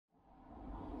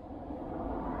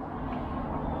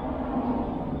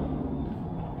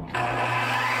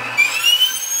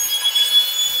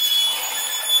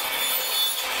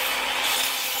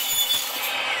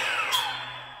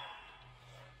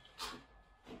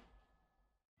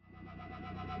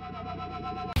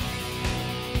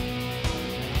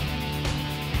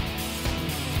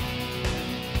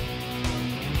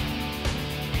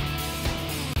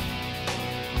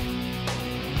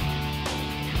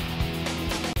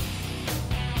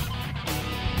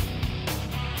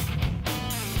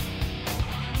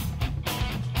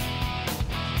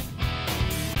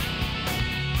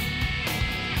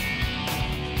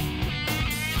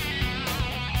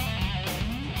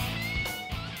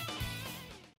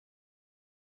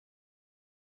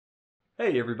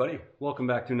Hey everybody, welcome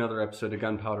back to another episode of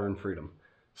Gunpowder and Freedom.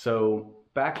 So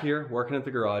back here working at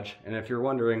the garage, and if you're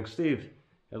wondering, Steve,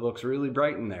 it looks really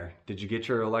bright in there. Did you get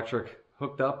your electric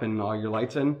hooked up and all your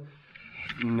lights in?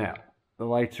 No, the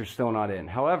lights are still not in.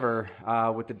 However,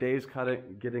 with the days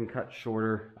getting cut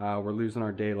shorter, we're losing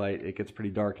our daylight. It gets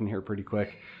pretty dark in here pretty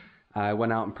quick. I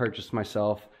went out and purchased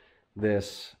myself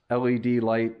this LED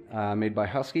light made by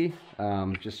Husky.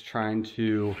 Just trying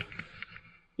to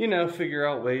figure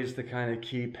out ways to kind of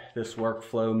keep this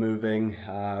workflow moving,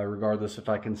 regardless if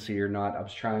I can see or not. I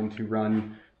was trying to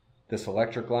run this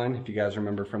electric line. If you guys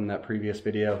remember from that previous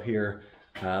video here,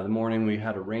 the morning we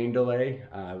had a rain delay.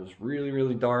 It was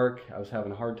really dark. I was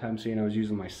having a hard time seeing. I was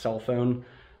using my cell phone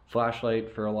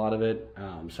flashlight for a lot of it.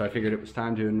 So I figured it was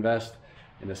time to invest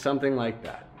into something like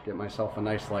that. Get myself a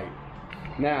nice light.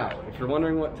 Now, if you're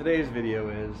wondering what today's video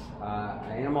is,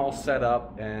 I am all set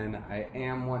up and I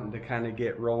am wanting to kind of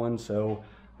get rolling, so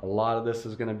a lot of this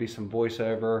is going to be some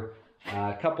voiceover.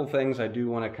 A couple things I do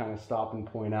want to kind of stop and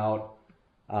point out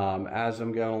as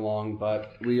I'm going along,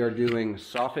 but we are doing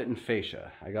Soffit and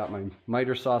Fascia. I got my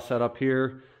miter saw set up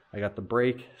here, I got the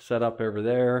brake set up over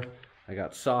there, I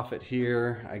got Soffit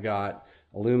here, I got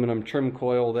aluminum trim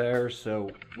coil there, so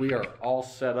we are all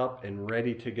set up and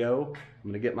ready to go. I'm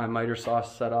gonna get my miter saw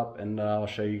set up and I'll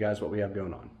show you guys what we have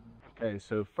going on. Okay,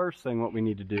 so first thing what we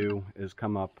need to do is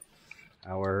come up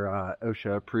our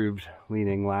OSHA approved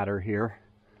leaning ladder here.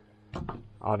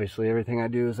 Obviously everything I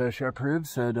do is OSHA approved,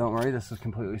 so don't worry, this is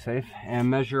completely safe. And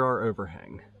measure our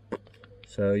overhang.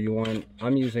 So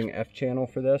I'm using F channel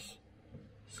for this.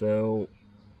 So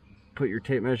put your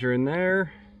tape measure in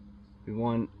there. We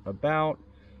want about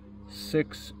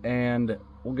 6 and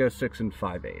we'll go 6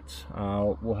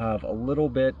 5/8. We'll have a little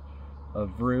bit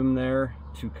of room there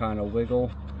to kind of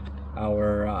wiggle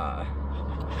our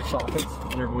soffits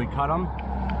whenever we cut them.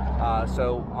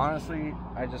 So honestly,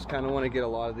 I just kind of want to get a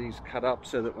lot of these cut up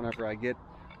so that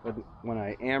when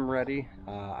I am ready,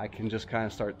 I can just kind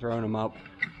of start throwing them up.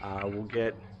 We'll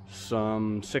get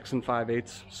some 6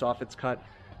 5/8 soffits cut,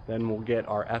 then we'll get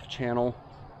our F channel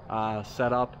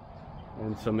set up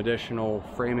and some additional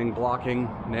framing blocking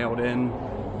nailed in,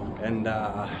 and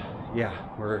yeah,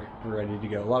 we're ready to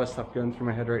go. A lot of stuff going through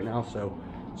my head right now, so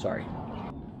sorry.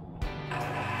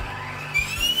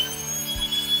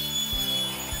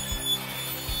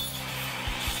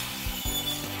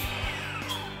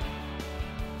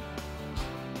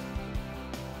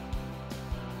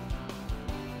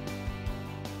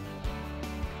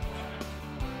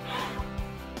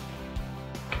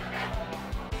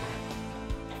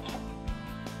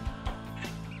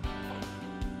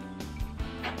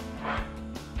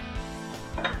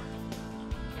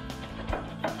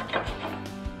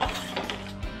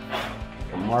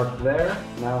 Mark there.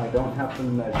 Now I don't have to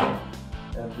measure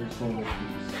every single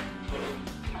piece.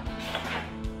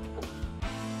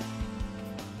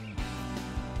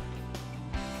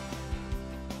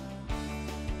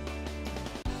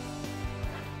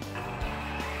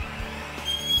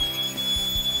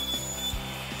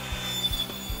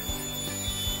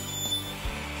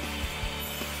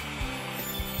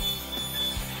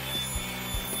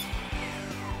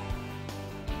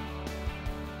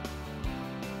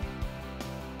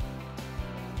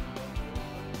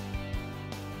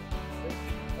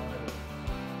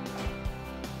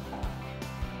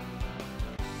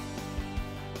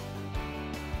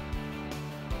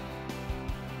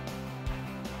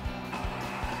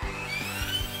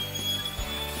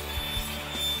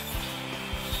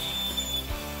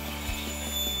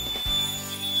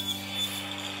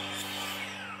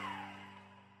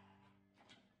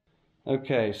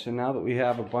 Okay, so now that we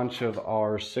have a bunch of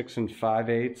our 6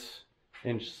 5/8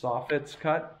 inch soffits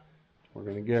cut, we're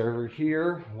going to get over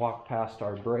here, walk past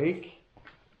our brake,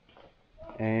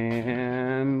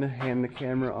 and hand the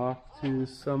camera off to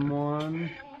someone,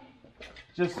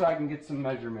 just so I can get some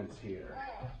measurements here.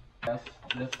 Yes,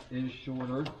 this is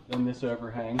shorter than this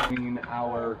overhang. Between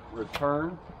our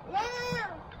return.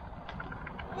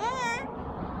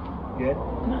 Good.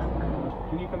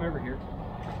 Can you come over here?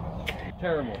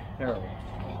 Terrible.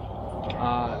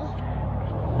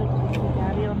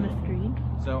 Daddy on the screen.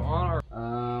 So on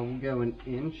our, we'll go an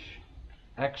inch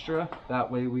extra.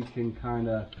 That way we can kind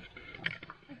of.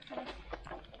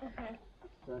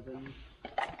 7.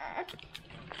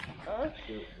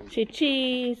 Say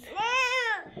cheese.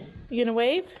 You gonna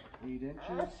wave? 8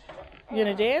 inches. You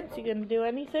gonna dance? You gonna do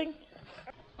anything?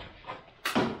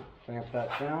 Clamp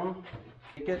that down.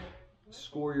 Take it.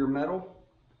 Score your metal.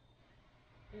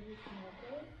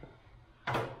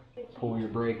 Pull your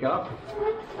brake up.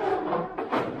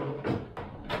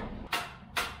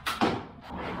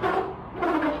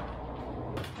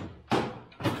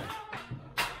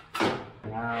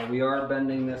 We are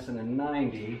bending this in a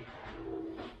 90.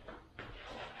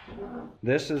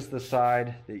 This is the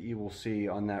side that you will see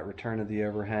on that return of the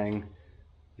overhang.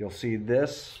 You'll see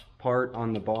this part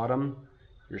on the bottom.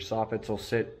 Your soffits will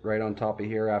sit right on top of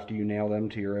here after you nail them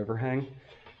to your overhang.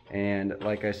 And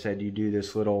like I said, you do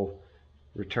this little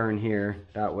return here.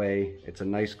 That way it's a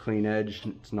nice clean edge,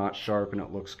 it's not sharp, and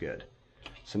it looks good.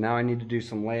 So now I need to do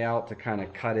some layout to kind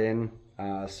of cut in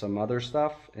some other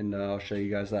stuff, and I'll show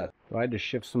you guys that. So I had to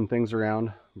shift some things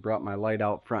around. Brought my light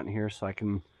out front here so I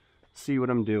can see what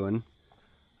I'm doing.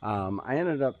 I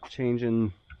ended up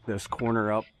changing this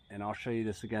corner up, and I'll show you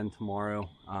this again tomorrow.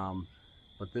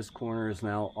 But this corner is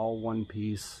now all one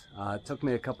piece. It took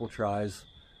me a couple tries,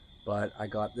 but I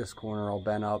got this corner all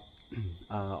bent up.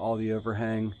 All the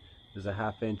overhang is a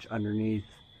 1/2 inch underneath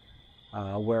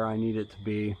where I need it to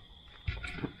be.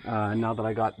 Now that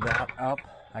I got that up,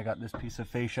 I got this piece of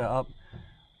fascia up.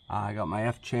 I got my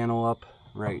F channel up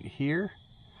right here.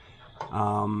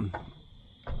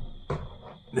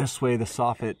 This way the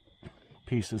soffit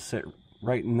pieces sit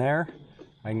right in there.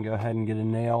 I can go ahead and get a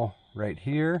nail right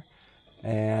here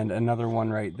and another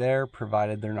one right there,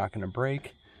 provided they're not going to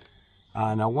break.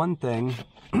 Now one thing,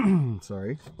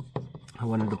 sorry, I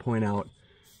wanted to point out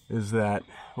is that,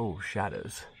 oh,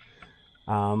 shadows.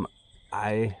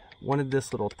 I wanted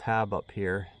this little tab up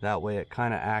here. That way it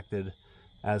kind of acted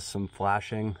as some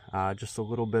flashing, just a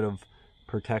little bit of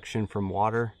protection from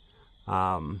water.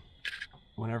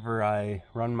 Whenever I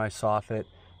run my soffit,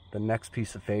 the next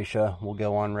piece of fascia will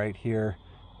go on right here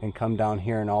and come down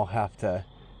here, and I'll have to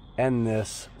end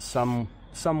this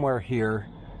somewhere here.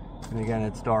 And again,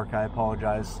 it's dark, I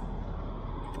apologize.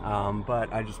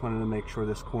 But I just wanted to make sure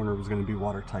this corner was going to be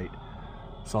watertight.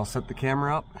 So I'll set the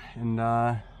camera up and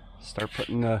start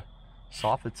putting the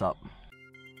soffits up.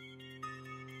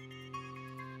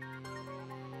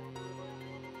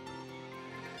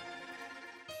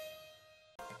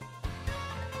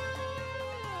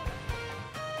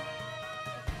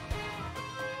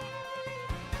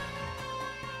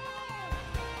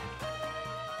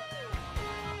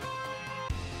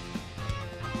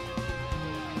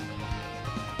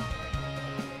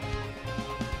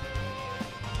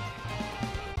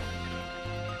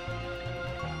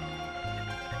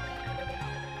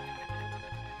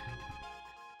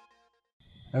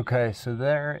 Okay, so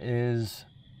there is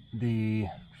the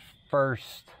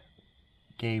first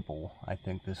gable. I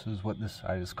think this is what this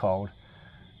side is called.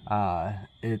 I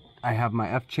have my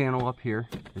F channel up here,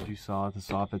 as you saw. The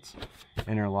soffits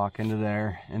interlock into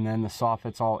there, and then the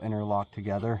soffits all interlock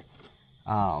together.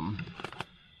 So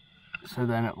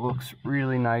then it looks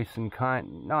really nice and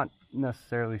not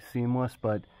necessarily seamless,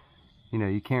 but you know,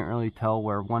 you can't really tell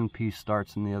where one piece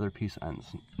starts and the other piece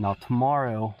ends. Now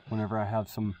tomorrow, whenever I have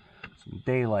some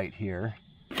daylight here,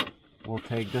 we'll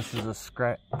take, this is a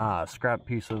scrap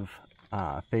piece of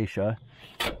fascia.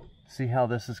 See how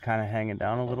this is kind of hanging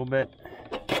down a little bit?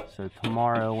 So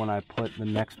tomorrow when I put the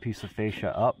next piece of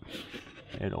fascia up,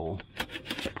 it'll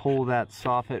pull that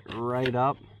soffit right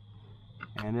up,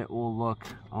 and it will look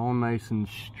all nice and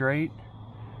straight,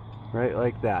 right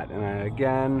like that. And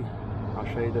again, I'll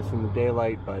show you this in the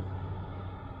daylight, but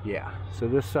yeah. So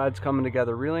this side's coming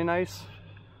together really nice.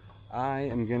 I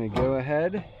am gonna go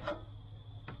ahead,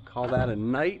 call that a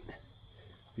night,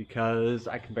 because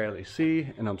I can barely see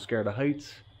and I'm scared of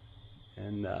heights.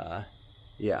 And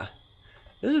yeah,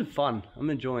 this is fun. I'm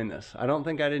enjoying this. I don't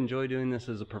think I'd enjoy doing this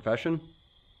as a profession,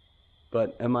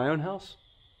 but in my own house,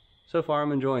 so far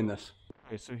I'm enjoying this.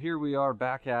 Okay, so here we are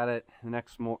back at it the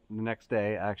next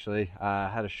day. Actually, I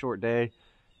had a short day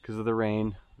because of the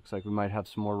rain. Looks like we might have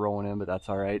some more rolling in, but that's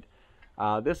all right.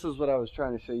 This is what I was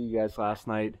trying to show you guys last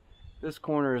night. This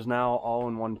corner is now all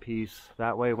in one piece.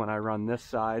 That way when I run this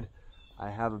side,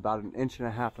 I have about 1.5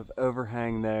 inches of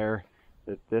overhang there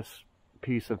that this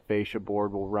piece of fascia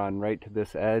board will run right to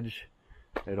this edge.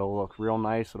 It'll look real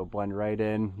nice. It'll blend right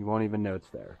in. You won't even know it's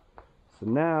there. So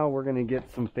now we're gonna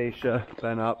get some fascia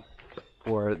bent up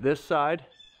for this side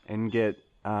and get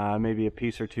maybe a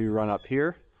piece or two run up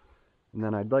here. And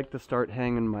then I'd like to start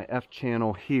hanging my F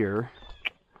channel here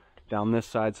down this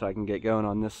side so I can get going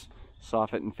on this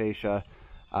soffit and fascia.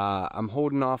 I'm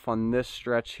holding off on this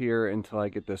stretch here until I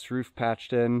get this roof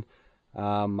patched in.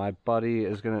 My buddy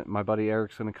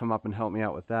Eric's gonna come up and help me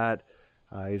out with that.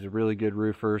 He's a really good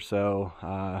roofer, so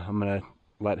I'm gonna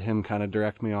let him kind of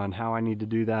direct me on how I need to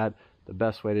do that, the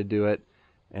best way to do it.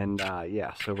 And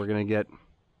yeah, so we're gonna get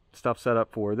stuff set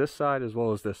up for this side as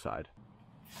well as this side.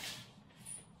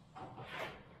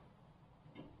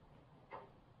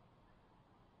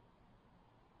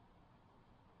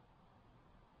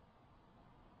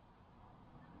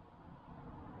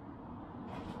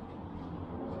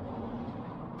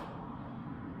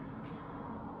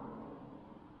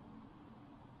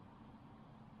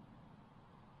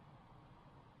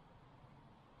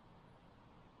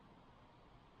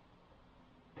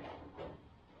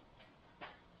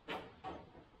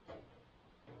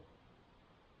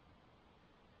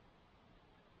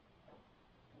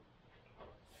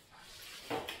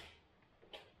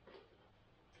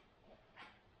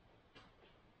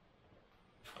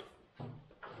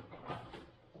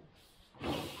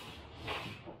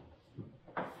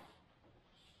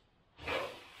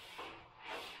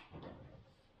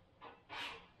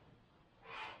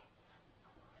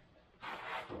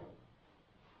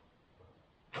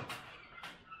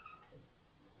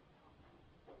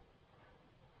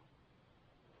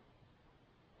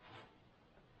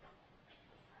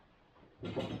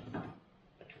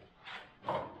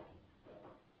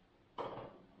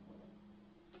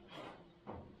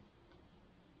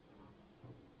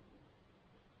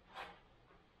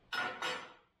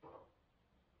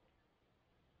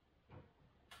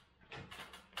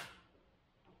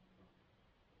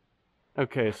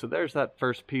 Okay, so there's that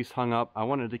first piece hung up. I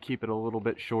wanted to keep it a little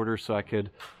bit shorter so I could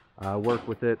work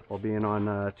with it while being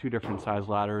on 2 different size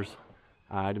ladders.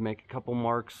 I had to make a couple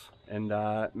marks and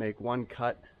make one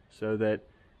cut so that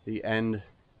the end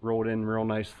rolled in real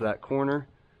nice to that corner.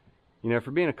 You know, for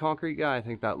being a concrete guy, I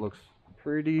think that looks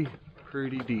pretty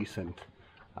decent.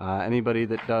 Anybody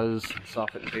that does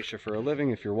soffit and fascia for a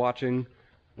living, if you're watching,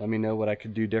 let me know what I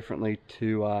could do differently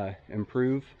to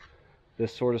improve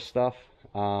this sort of stuff.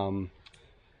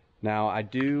 Now I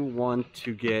do want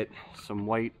to get some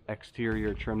white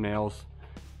exterior trim nails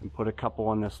and put a couple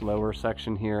on this lower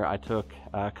section here. I took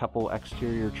a couple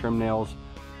exterior trim nails,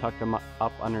 tucked them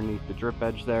up underneath the drip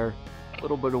edge there. A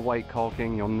little bit of white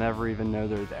caulking, you'll never even know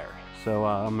they're there. So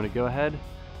I'm gonna go ahead,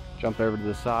 jump over to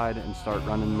the side and start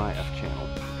running my F channel.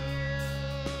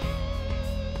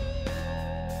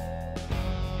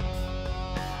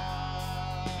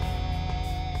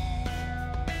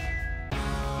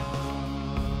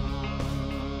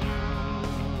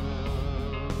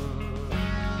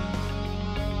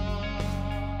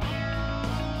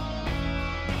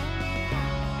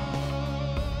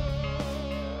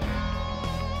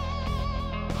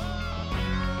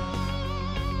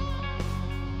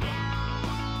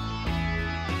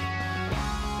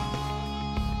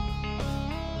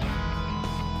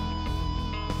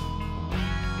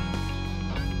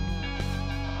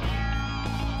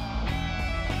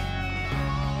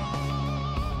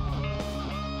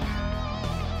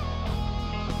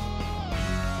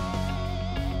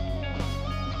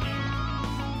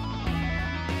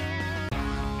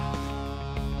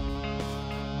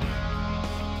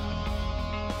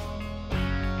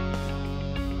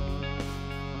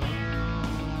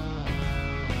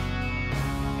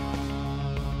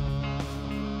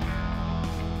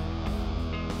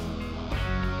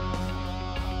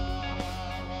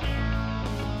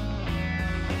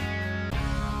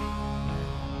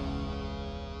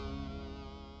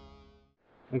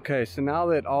 Okay, so now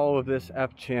that all of this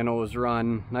F channel is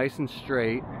run nice and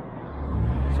straight,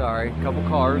 sorry, a couple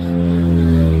cars.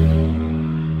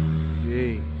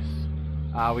 Jeez.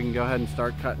 We can go ahead and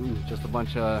start cutting just a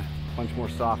bunch more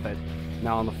soffit.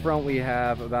 Now on the front we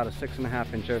have about a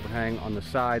 6.5 inch overhang. On the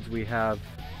sides we have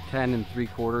 10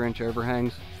 3/4 inch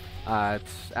overhangs.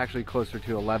 It's actually closer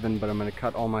to 11, but I'm going to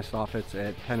cut all my soffits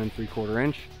at 10 3/4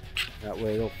 inch. That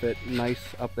way it'll fit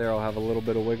nice up there. I'll have a little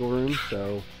bit of wiggle room,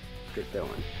 so let's get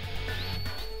going.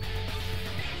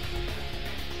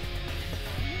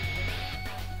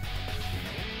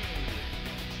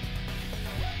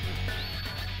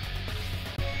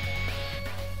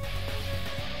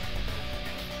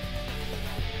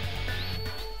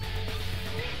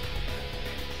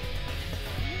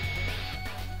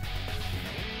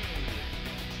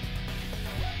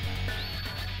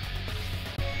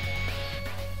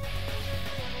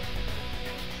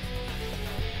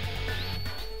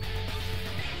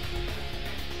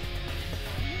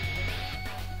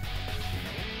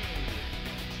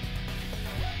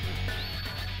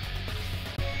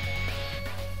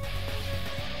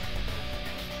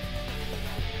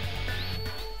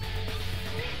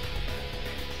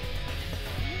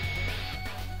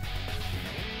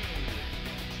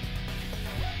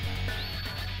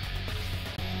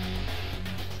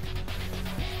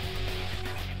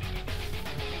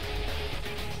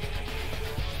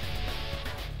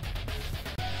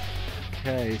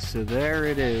 Okay, so there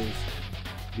it is.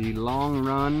 The long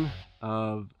run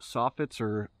of soffits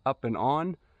are up and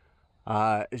on.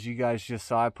 As you guys just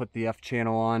saw, I put the F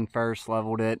channel on first,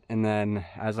 leveled it, and then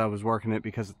as I was working it,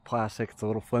 because it's plastic, it's a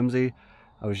little flimsy,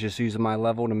 I was just using my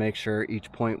level to make sure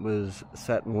each point was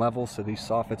set and level, so these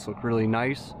soffits look really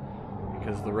nice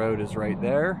because the road is right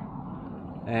there.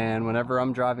 And whenever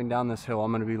I'm driving down this hill,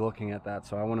 I'm going to be looking at that,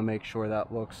 so I want to make sure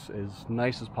that looks as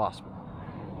nice as possible.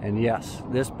 And yes,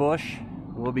 this bush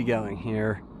will be going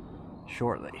here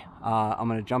shortly. I'm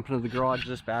going to jump into the garage.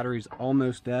 This battery's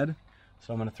almost dead,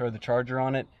 so I'm going to throw the charger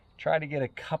on it, try to get a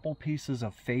couple pieces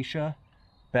of fascia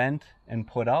bent and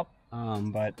put up,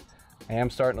 but I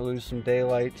am starting to lose some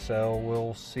daylight, so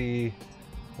we'll see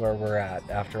where we're at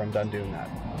after I'm done doing that.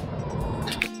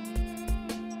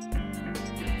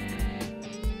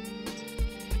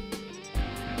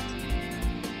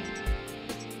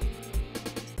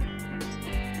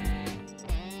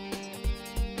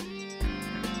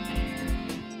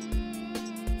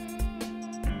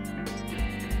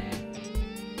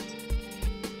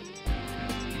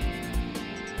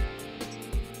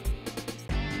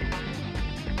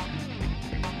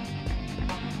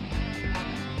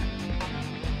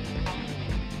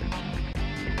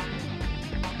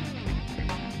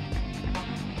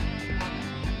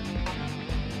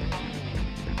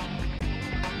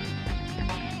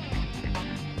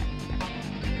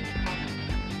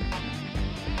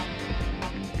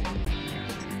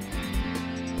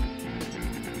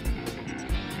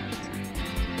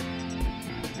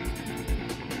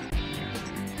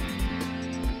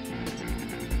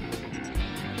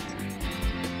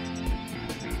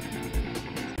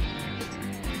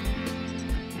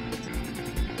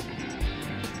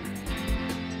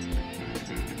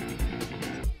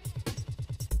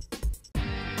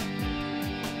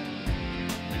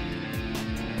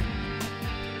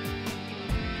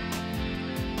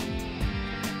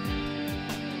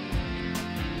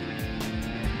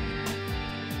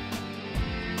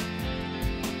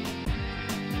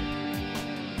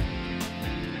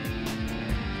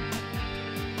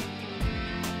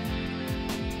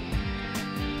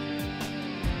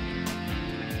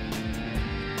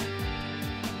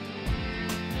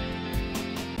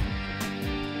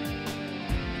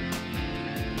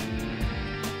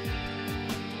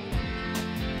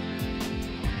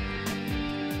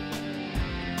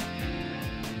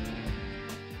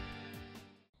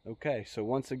 Okay, so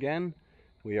once again,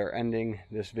 we are ending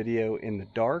this video in the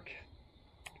dark.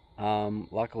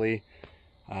 Luckily,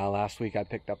 last week I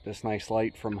picked up this nice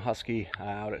light from Husky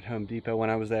out at Home Depot when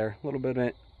I was there. A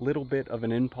little bit of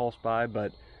an impulse buy,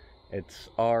 but it's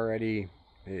already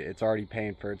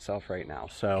paying for itself right now.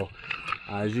 So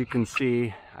as you can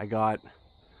see, I got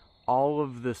all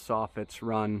of the soffits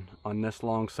run on this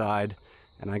long side,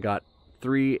 and I got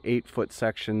 3 8-foot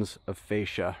sections of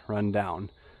fascia run down.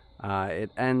 It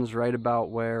ends right about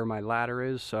where my ladder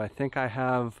is, so I think I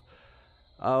have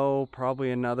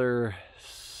probably another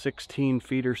 16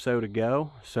 feet or so to go.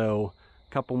 So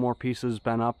a couple more pieces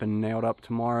been up and nailed up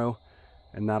tomorrow,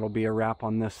 and that'll be a wrap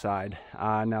on this side.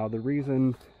 Now the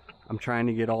reason I'm trying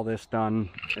to get all this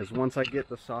done is once I get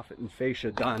the soffit and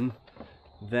fascia done,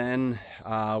 then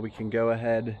we can go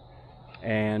ahead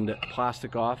and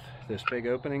plastic off this big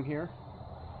opening here,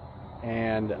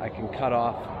 and I can cut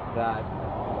off that,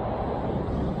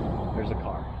 there's a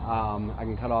car. I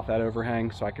can cut off that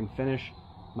overhang so I can finish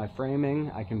my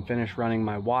framing. I can finish running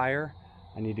my wire.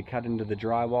 I need to cut into the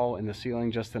drywall in the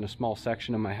ceiling just in a small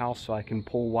section of my house so I can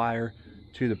pull wire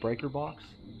to the breaker box.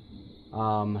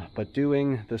 But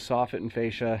doing the soffit and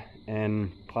fascia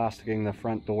and plasticking the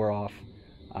front door off,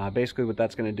 basically what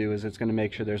that's going to do is it's going to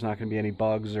make sure there's not going to be any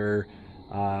bugs or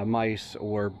mice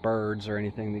or birds or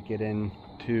anything that get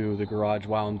into the garage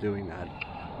while I'm doing that.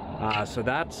 So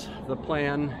that's the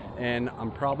plan, and I'm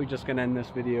probably just going to end this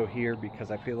video here because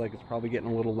I feel like it's probably getting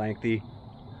a little lengthy.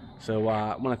 So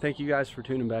I want to thank you guys for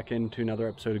tuning back in to another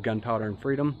episode of Gunpowder and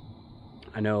Freedom.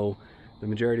 I know the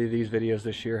majority of these videos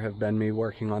this year have been me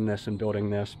working on this and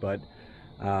building this, but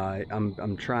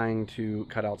I'm trying to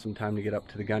cut out some time to get up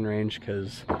to the gun range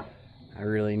because I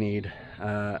really need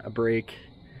a break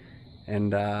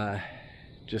and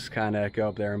just kind of go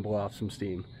up there and blow off some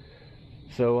steam.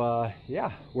 So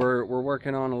yeah, we're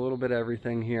working on a little bit of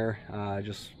everything here.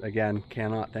 Just again,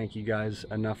 cannot thank you guys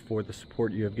enough for the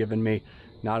support you have given me,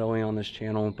 not only on this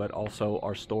channel but also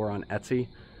our store on Etsy.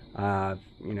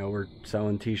 You know, we're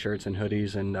selling t-shirts and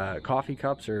hoodies, and coffee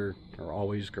cups are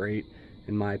always great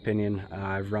in my opinion.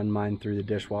 I've run mine through the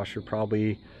dishwasher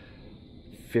probably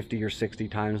 50 or 60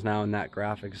 times now, and that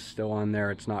graphic is still on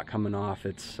there. It's not coming off.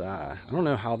 It's I don't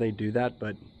know how they do that,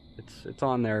 but it's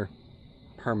on there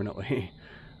permanently.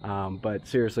 But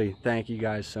seriously, thank you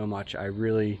guys so much. I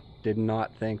really did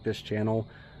not think this channel,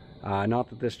 not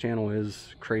that this channel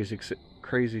is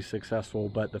crazy successful,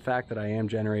 but the fact that I am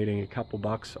generating a couple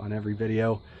bucks on every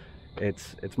video,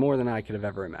 it's more than I could have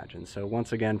ever imagined. So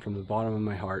once again, from the bottom of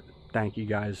my heart, thank you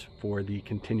guys for the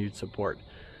continued support.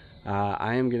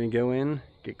 I am gonna go in,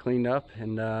 get cleaned up,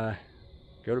 and go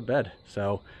to bed.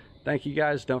 So thank you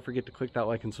guys. Don't forget to click that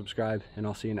like and subscribe, and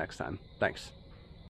I'll see you next time. Thanks.